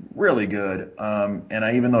is really good.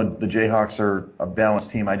 Even though the Jayhawks are a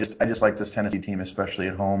balanced team, I just like this Tennessee team, especially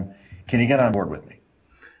at home. Can you get on board with me?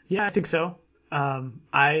 Yeah, I think so.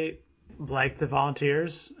 I like the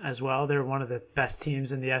Volunteers as well. They're one of the best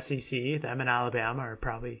teams in the SEC. Them and Alabama are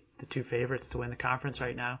probably the two favorites to win the conference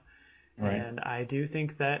right now. Right. And I do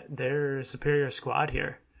think that they're a superior squad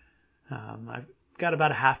here. I've got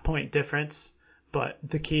about a half-point difference, but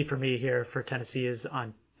the key for me here for Tennessee is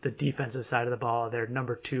on the defensive side of the ball. They're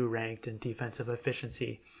number 2 ranked in defensive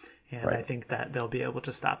efficiency, and I Right. think that they'll be able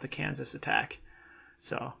to stop the Kansas attack.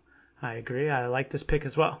 So I agree. I like this pick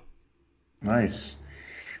as well. Nice.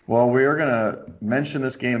 Well, we are going to mention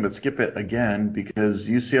this game, but skip it again because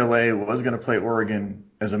UCLA was going to play Oregon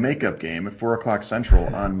as a makeup game at 4 o'clock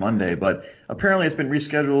Central on Monday, but apparently it's been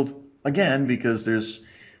rescheduled again because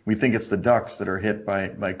we think it's the Ducks that are hit by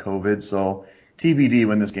COVID. So TBD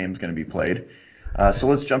when this game is going to be played. So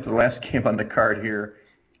let's jump to the last game on the card here,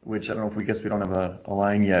 which I don't know if we don't have a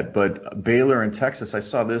line yet, but Baylor and Texas. I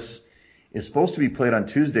saw this is supposed to be played on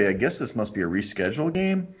Tuesday. I guess this must be a rescheduled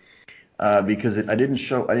game because I didn't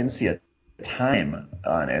see a time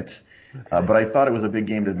on it, Okay. but I thought it was a big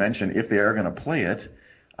game to mention if they are going to play it.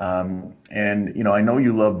 I know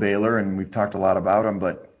you love Baylor, and we've talked a lot about them,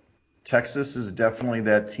 but Texas is definitely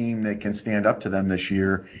that team that can stand up to them this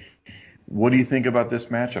year. What do you think about this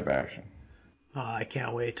matchup, action? I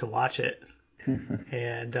can't wait to watch it.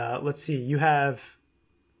 And let's see, you have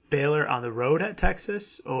Baylor on the road at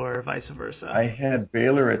Texas or vice versa? I had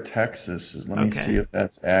Baylor at Texas. Let me Okay. see if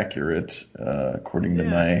that's accurate, according to Yeah.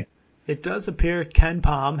 my. It does appear Ken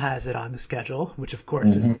Palm has it on the schedule, which of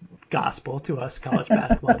course Mhm. is gospel to us college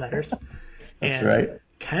basketball bettors. That's And right.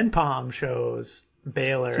 Ken Palm shows He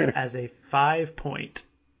Baylor had a, as a 5-point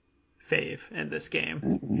fave in this game.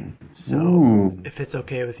 ooh, So ooh, if it's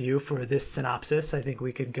okay with you for this synopsis, I think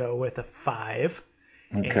we could go with a 5.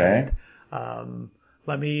 okay. And um,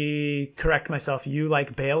 let me correct myself. You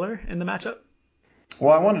like Baylor in the matchup?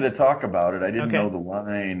 Well, I wanted to talk about it. I didn't know Okay. the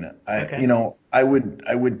line. Okay.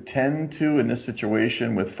 I would tend to in this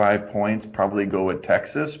situation with 5 points probably go with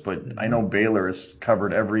Texas, but I Hmm. know Baylor has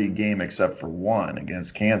covered every game except for one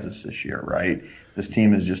against Kansas this year, right? This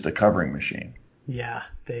team is just a covering machine. Yeah,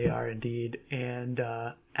 they are indeed. And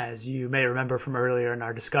as you may remember from earlier in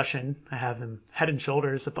our discussion, I have them head and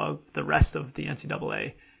shoulders above the rest of the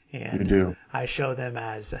NCAA, You and do. I show them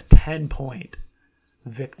as a 10-point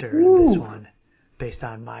victor in this Woo. one based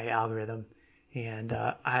on my algorithm. and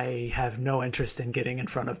I have no interest in getting in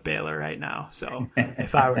front of Baylor right now. So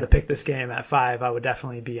if I were to pick this game at 5, I would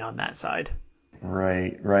definitely be on that side.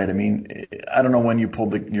 Right. I mean, I don't know when you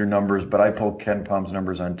pulled your numbers, but I pulled Ken Palm's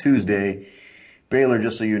numbers on Tuesday. Baylor,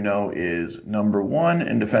 just so you know, is number 1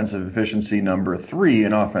 in defensive efficiency, number 3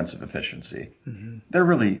 in offensive efficiency. Mm-hmm. They're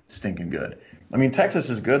really stinking good. I mean, Texas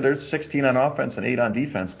is good. They're 16 on offense and 8 on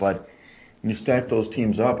defense, but when you stack those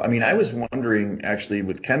teams up, I mean, I was wondering actually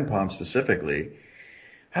with Ken Palm specifically,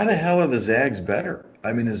 how the hell are the Zags better?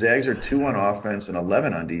 I mean, the Zags are 2 on offense and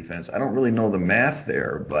 11 on defense. I don't really know the math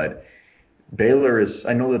there, but Baylor is,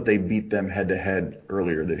 I know that they beat them head to head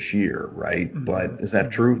earlier this year, right? Mm-hmm. But is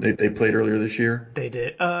that true? They played earlier this year? They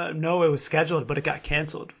did. No, it was scheduled, but it got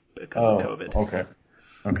canceled because of COVID.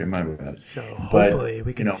 Okay, my bad. So hopefully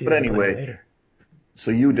we can see them play later.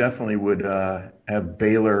 So you definitely would have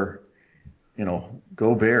Baylor,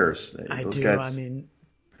 go Bears. I do. Guys... I mean,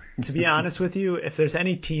 to be honest with you, if there's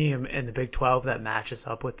any team in the Big 12 that matches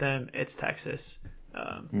up with them, it's Texas.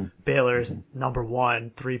 Baylor's number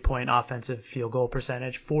 1 3-point offensive field goal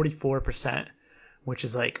percentage, 44%, which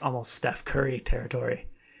is like almost Steph Curry territory.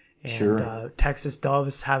 And Texas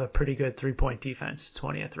does have a pretty good 3-point defense,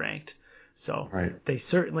 20th ranked. So they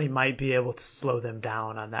certainly might be able to slow them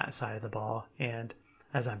down on that side of the ball. And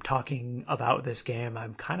as I'm talking about this game,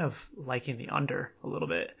 I'm kind of liking the under a little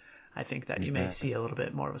bit. I think that you may see a little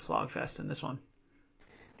bit more of a slogfest in this one.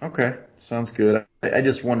 Okay, sounds good. I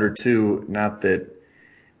just wonder too, not that,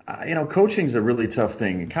 coaching's a really tough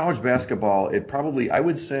thing. In college basketball, it probably, I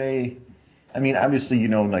would say, I mean, obviously,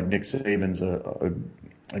 like Nick Saban's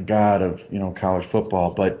a god of, college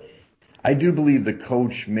football, but I do believe the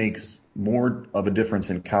coach makes more of a difference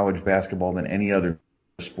in college basketball than any other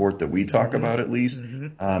sport that we talk about, at least,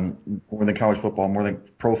 more than college football, more than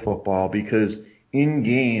pro football, because in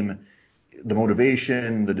game, the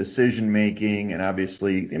motivation, the decision making, and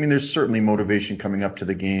obviously, I mean, there's certainly motivation coming up to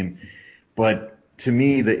the game, but to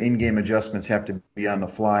me, the in-game adjustments have to be on the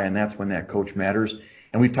fly, and that's when that coach matters.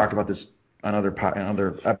 And we've talked about this on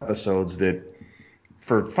other episodes that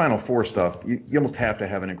for Final Four stuff, you almost have to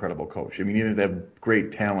have an incredible coach. I mean, even if they have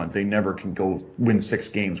great talent, they never can go win 6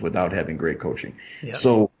 games without having great coaching. Yep.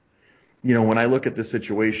 So, when I look at this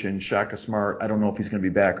situation, Shaka Smart, I don't know if he's going to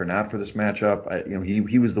be back or not for this matchup.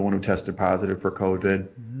 He was the one who tested positive for COVID,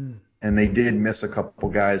 and they did miss a couple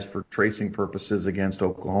guys for tracing purposes against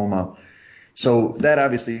Oklahoma. So that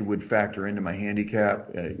obviously would factor into my handicap,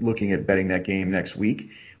 looking at betting that game next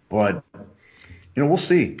week. But we'll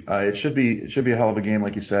see. It should be a hell of a game,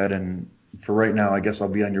 like you said. And for right now, I guess I'll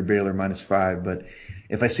be on your Baylor -5. But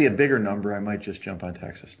if I see a bigger number, I might just jump on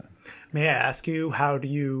Texas then. May I ask you, how do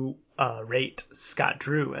you rate Scott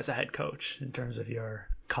Drew as a head coach in terms of your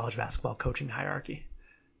college basketball coaching hierarchy?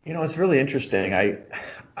 It's really interesting.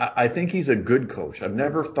 I think he's a good coach. I've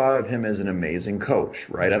never thought of him as an amazing coach,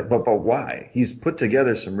 right? But why? He's put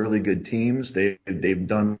together some really good teams. They've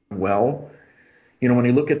done well. When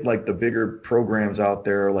you look at like the bigger programs out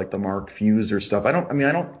there, like the Mark Fews or stuff, I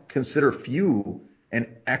don't consider Few an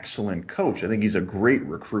excellent coach. I think he's a great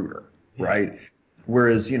recruiter, right?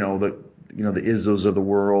 Whereas, the Izzos of the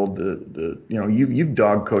world, you've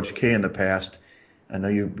dog coached K in the past. I know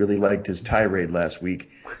you really liked his tirade last week.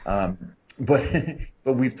 But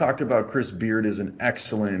we've talked about Chris Beard as an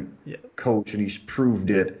excellent coach, and he's proved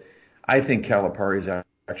it. I think Calipari is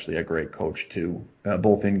actually a great coach too,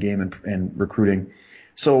 both in game and recruiting.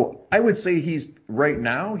 So I would say he's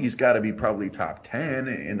got to be probably top 10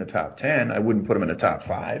 in the top 10. I wouldn't put him in the top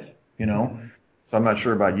 5, So I'm not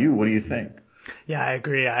sure about you. What do you think? Yeah, I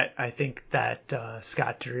agree. I think that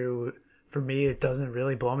Scott Drew, for me, it doesn't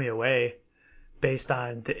really blow me away based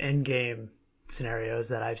on the in-game scenarios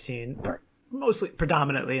that I've seen,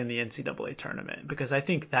 predominantly in the NCAA tournament, because I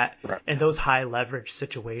think that in those high leverage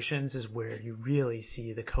situations is where you really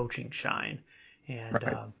see the coaching shine. And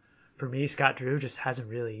for me, Scott Drew just hasn't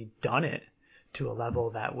really done it to a level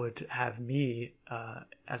that would have me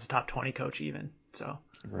as a top 20 coach even. So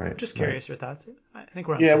just curious your thoughts. I think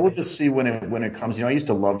we're on we'll just see when it comes. I used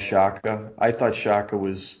to love Shaka. I thought Shaka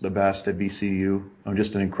was the best at VCU. I'm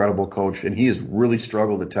just an incredible coach, and he has really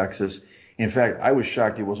struggled at Texas. In fact, I was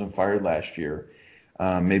shocked he wasn't fired last year.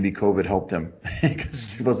 Maybe COVID helped him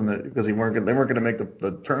because they weren't going to make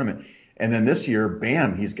the tournament. And then this year,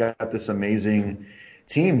 bam, he's got this amazing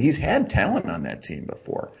team. He's had talent on that team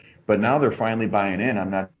before. But now they're finally buying in.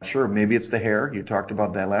 I'm not sure. Maybe it's the hair. You talked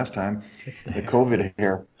about that last time. It's the COVID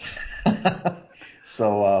hair.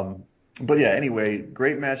 So, but yeah, anyway,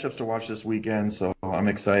 great matchups to watch this weekend. So I'm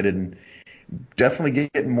excited and definitely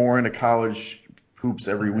getting more into college hoops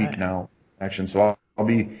every week now. Action. So I'll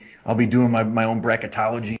be doing my own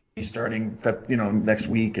bracketology starting, next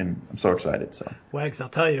week, and I'm so excited. So Wags, I'll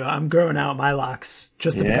tell you, I'm growing out my locks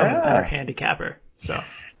just to become a better yeah, handicapper. So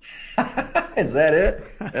is that it?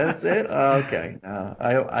 That's it? Okay.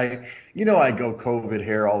 I go COVID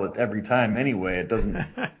hair every time anyway. It doesn't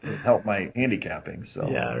help my handicapping. So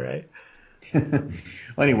yeah, right.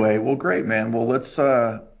 anyway, well, great, man. Well, let's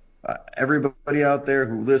everybody out there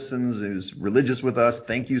who listens, who's religious with us,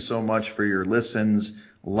 thank you so much for your listens.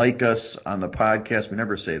 Like us on the podcast. We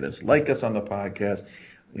never say this. Like us on the podcast.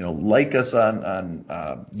 Like us on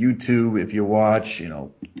YouTube if you watch.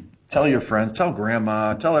 Tell your friends, tell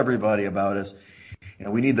grandma, tell everybody about us.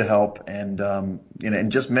 We need the help. And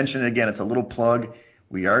just mention it again. It's a little plug.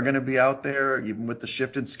 We are going to be out there, even with the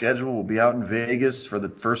shifted schedule. We'll be out in Vegas for the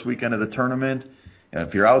first weekend of the tournament.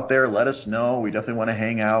 If you're out there, let us know. We definitely want to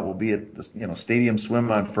hang out. We'll be at the Stadium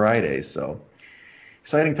Swim on Friday. So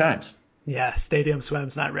exciting times. Yeah, Stadium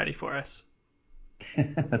Swim's not ready for us.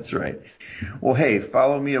 That's right. Well, hey,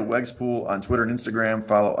 follow me at Wegspool on Twitter and Instagram.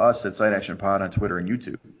 Follow us at Side Action Pod on Twitter and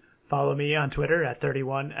YouTube. Follow me on Twitter at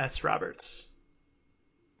 31sroberts.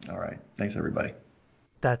 All right. Thanks, everybody.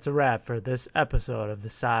 That's a wrap for this episode of the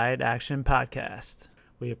Side Action Podcast.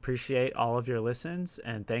 We appreciate all of your listens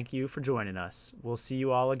and thank you for joining us. We'll see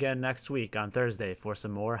you all again next week on Thursday for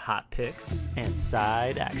some more hot picks and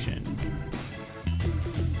side action.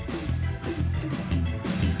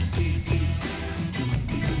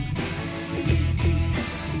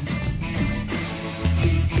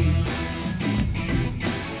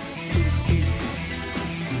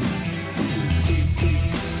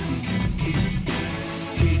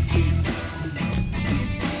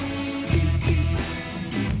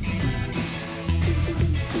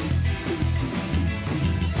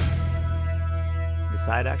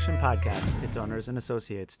 Side Action Podcast, its owners and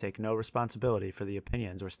associates take no responsibility for the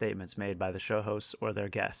opinions or statements made by the show hosts or their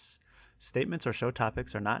guests. Statements or show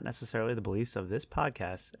topics are not necessarily the beliefs of this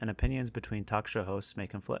podcast, and opinions between talk show hosts may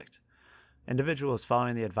conflict. Individuals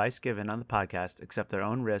following the advice given on the podcast accept their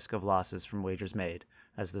own risk of losses from wagers made.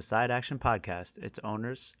 As the Side Action Podcast, its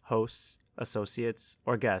owners, hosts, associates,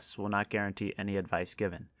 or guests will not guarantee any advice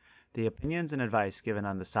given. The opinions and advice given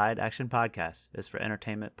on the Side Action Podcast is for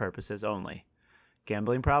entertainment purposes only.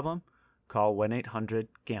 Gambling problem? Call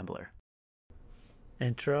 1-800-GAMBLER.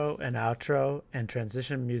 Intro and outro and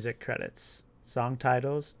transition music credits. Song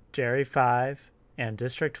titles Jerry 5 and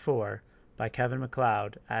District 4 by Kevin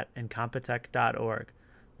MacLeod at incompetech.org.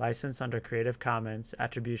 Licensed under Creative Commons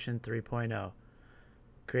Attribution 3.0.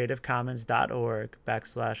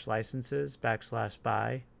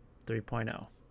 creativecommons.org/licenses/by 3.0.